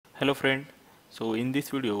Hello friend. So in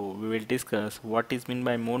this video we will discuss what is meant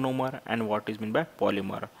by monomer and what is meant by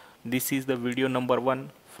polymer. This is the video number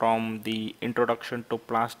 1 from the introduction to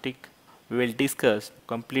plastic. We will discuss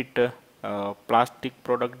complete plastic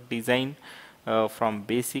product design from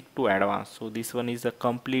basic to advanced. So this one is a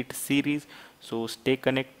complete series, so stay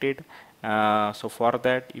connected. So for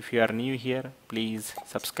that, if you are new here, please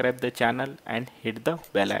subscribe the channel and hit the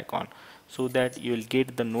bell icon so that you will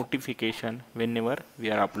get the notification whenever we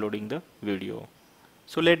are uploading the video.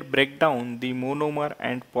 So let's break down the monomer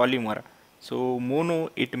and polymer. So mono,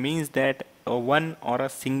 it means that one or a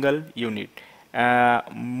single unit.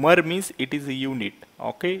 Mer means it is a unit.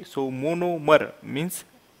 Okay, so monomer means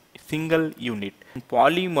single unit.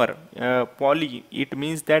 Polymer, poly, it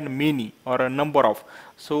means that many or a number of.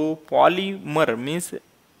 So polymer means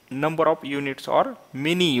number of units or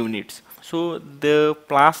many units. So the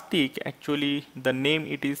plastic, actually the name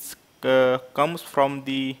it is comes from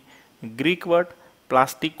the Greek word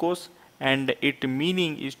plastikos, and its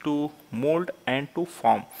meaning is to mold and to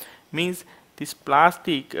form. Means this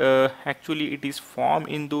plastic actually it is formed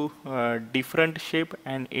into different shape,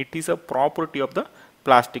 and it is a property of the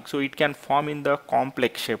plastic, so it can form in the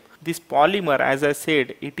complex shape. This polymer, as I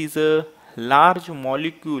said, it is a large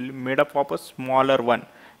molecule made up of a smaller one.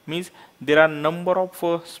 Means there are number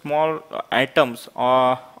of small atoms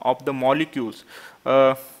of the molecules,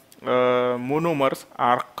 monomers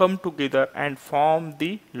are come together and form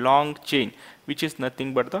the long chain, which is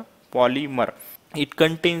nothing but the polymer. It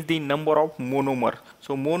contains the number of monomer.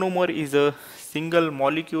 So monomer is a single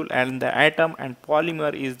molecule and the atom, and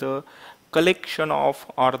polymer is the collection of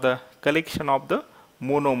the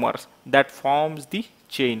monomers that forms the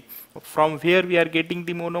chain. From where we are getting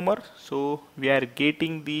the monomer? So we are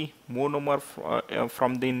getting the monomer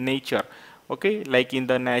from the nature. Okay, like in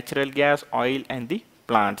the natural gas, oil, and the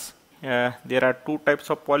plants. There are two types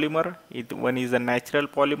of polymer. One is the natural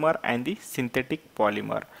polymer and the synthetic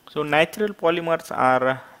polymer. So natural polymers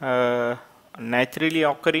are naturally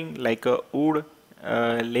occurring, like wood,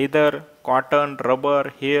 leather, cotton,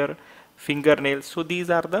 rubber, hair, fingernails. So these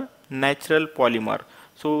are the natural polymer.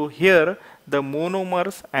 So here the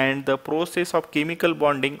monomers and the process of chemical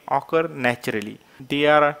bonding occur naturally. They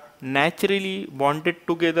are naturally bonded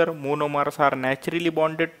together. Monomers are naturally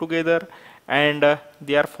bonded together, and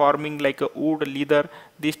they are forming like a wood, leather.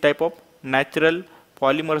 This type of natural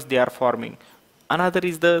polymers they are forming. Another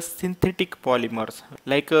is the synthetic polymers,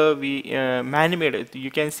 like man-made.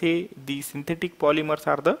 You can say the synthetic polymers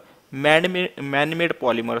are the man-made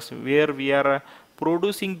polymers, where we are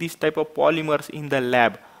producing this type of polymers in the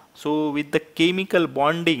lab. So with the chemical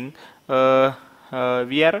bonding,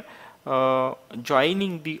 we are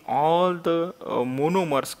joining the all the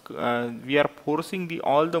monomers. We are forcing the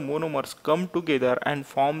all the monomers come together and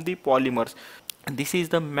form the polymers. This is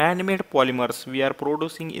the man-made polymers we are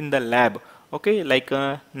producing in the lab. Okay, like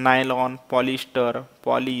nylon, polyester,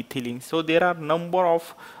 polyethylene. So there are number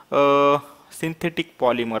of synthetic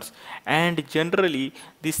polymers, and generally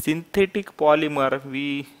the synthetic polymer,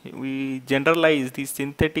 we generalize the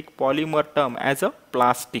synthetic polymer term as a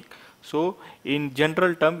plastic. So in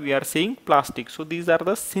general term we are saying plastic. So these are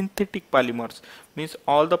the synthetic polymers, means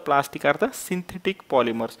all the plastic are the synthetic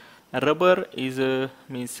polymers. Rubber is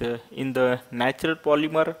means in the natural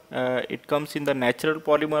polymer, it comes in the natural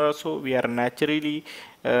polymer also. We are naturally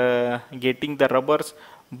getting the rubbers,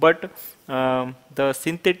 but the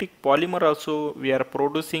synthetic polymer also we are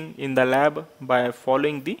producing in the lab by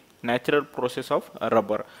following the natural process of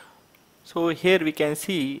rubber. So here we can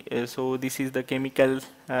see, so this is the chemical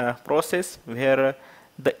process where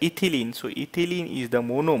the ethylene, so ethylene is the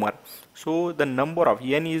monomer. So the number of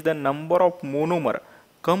N is the number of monomer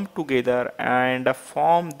come together and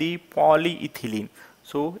form the polyethylene.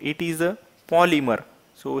 So it is a polymer.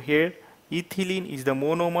 So here ethylene is the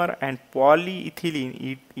monomer and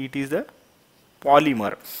polyethylene it is the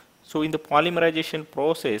polymer. So in the polymerization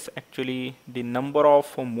process, actually the number of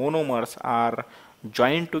monomers are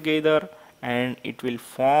joined together and it will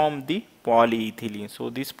form the polyethylene.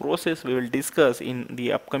 So this process we will discuss in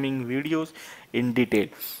the upcoming videos in detail.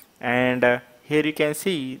 And here you can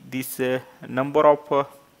see this number of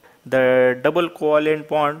the double covalent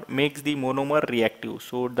bond makes the monomer reactive.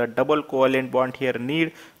 So the double covalent bond here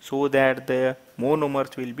need, so that the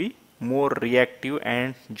monomers will be more reactive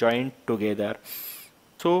and joined together.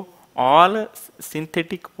 So all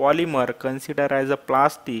synthetic polymer consider as a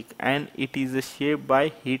plastic, and it is shaped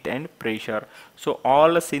by heat and pressure. So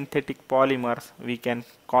all synthetic polymers we can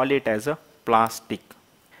call it as a plastic.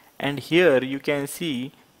 And here you can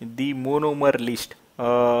see the monomer list.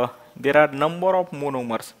 There are number of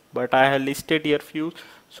monomers, but I have listed here few.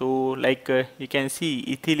 So like you can see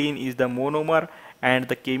ethylene is the monomer and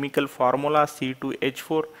the chemical formula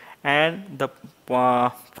C2H4, and the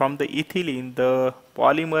from the ethylene the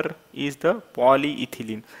polymer is the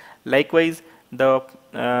polyethylene. Likewise the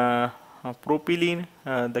propylene,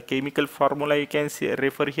 the chemical formula you can see,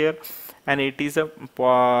 refer here, and it is a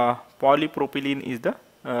polypropylene is the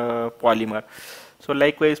polymer. So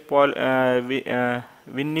likewise vinyl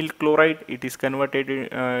chloride, it is converted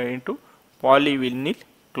into polyvinyl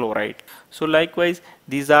chloride. So likewise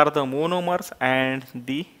these are the monomers and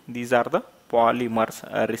these are the polymers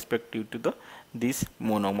respective to the these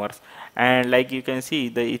monomers. And like you can see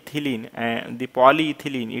the ethylene and the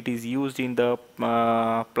polyethylene, it is used in the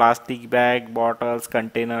plastic bag, bottles,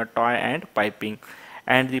 container, toy and piping.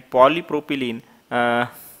 And the polypropylene,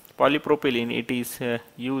 it is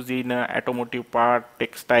used in automotive part,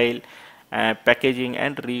 textile, packaging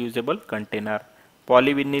and reusable container.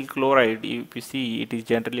 Polyvinyl chloride, if you see, it is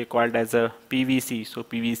generally called as a PVC. So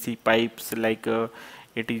PVC pipes, like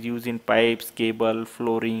it is used in pipes, cable,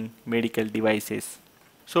 flooring, medical devices.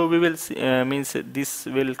 So we will see, means this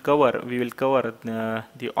will cover, we will cover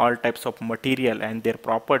the all types of material and their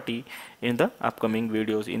property in the upcoming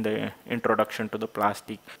videos in the introduction to the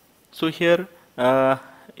plastic. So here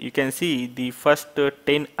you can see the first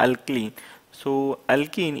 10 alkene. So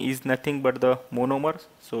alkene is nothing but the monomers.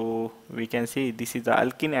 So we can see this is the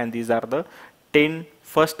alkene and these are the 10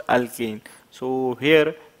 first alkene. So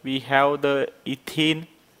here we have the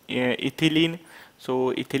ethylene.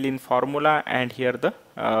 So ethylene formula, and here the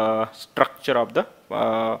structure of the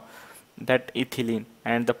that ethylene,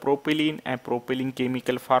 and the propylene and propylene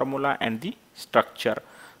chemical formula and the structure.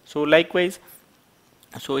 So likewise,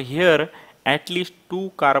 so here at least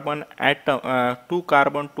two carbon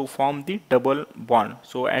to form the double bond.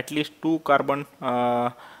 So at least two carbon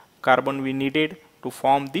we needed to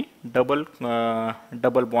form the double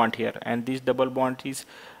bond here, and this double bond is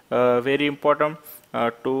very important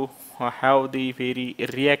to have the very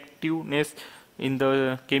reactiveness in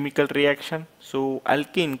the chemical reaction. So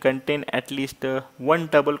alkene contain at least one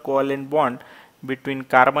double covalent bond between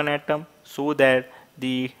carbon atom, so that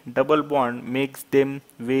the double bond makes them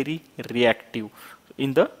very reactive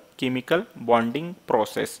in the chemical bonding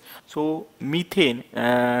process. So methane,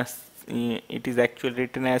 it is actually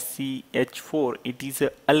written as CH4, it is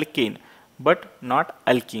a alkane but not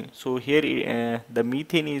alkene. So here the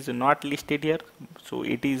methane is not listed here, so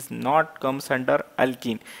it is not comes under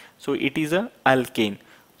alkene, so it is a alkane.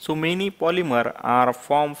 So many polymer are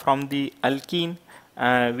formed from the alkene,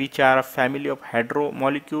 which are a family of hydro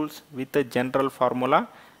molecules with a general formula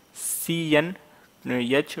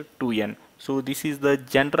CnH2n. So this is the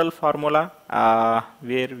general formula for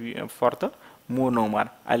the monomer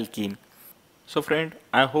alkene. So friend,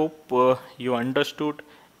 I hope you understood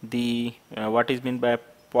the what is meant by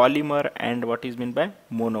polymer and what is meant by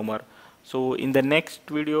monomer. So in the next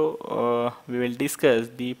video we will discuss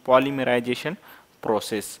the polymerization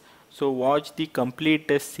process. So watch the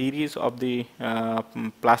complete series of the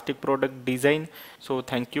plastic product design. So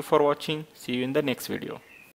thank you for watching. See you in the next video.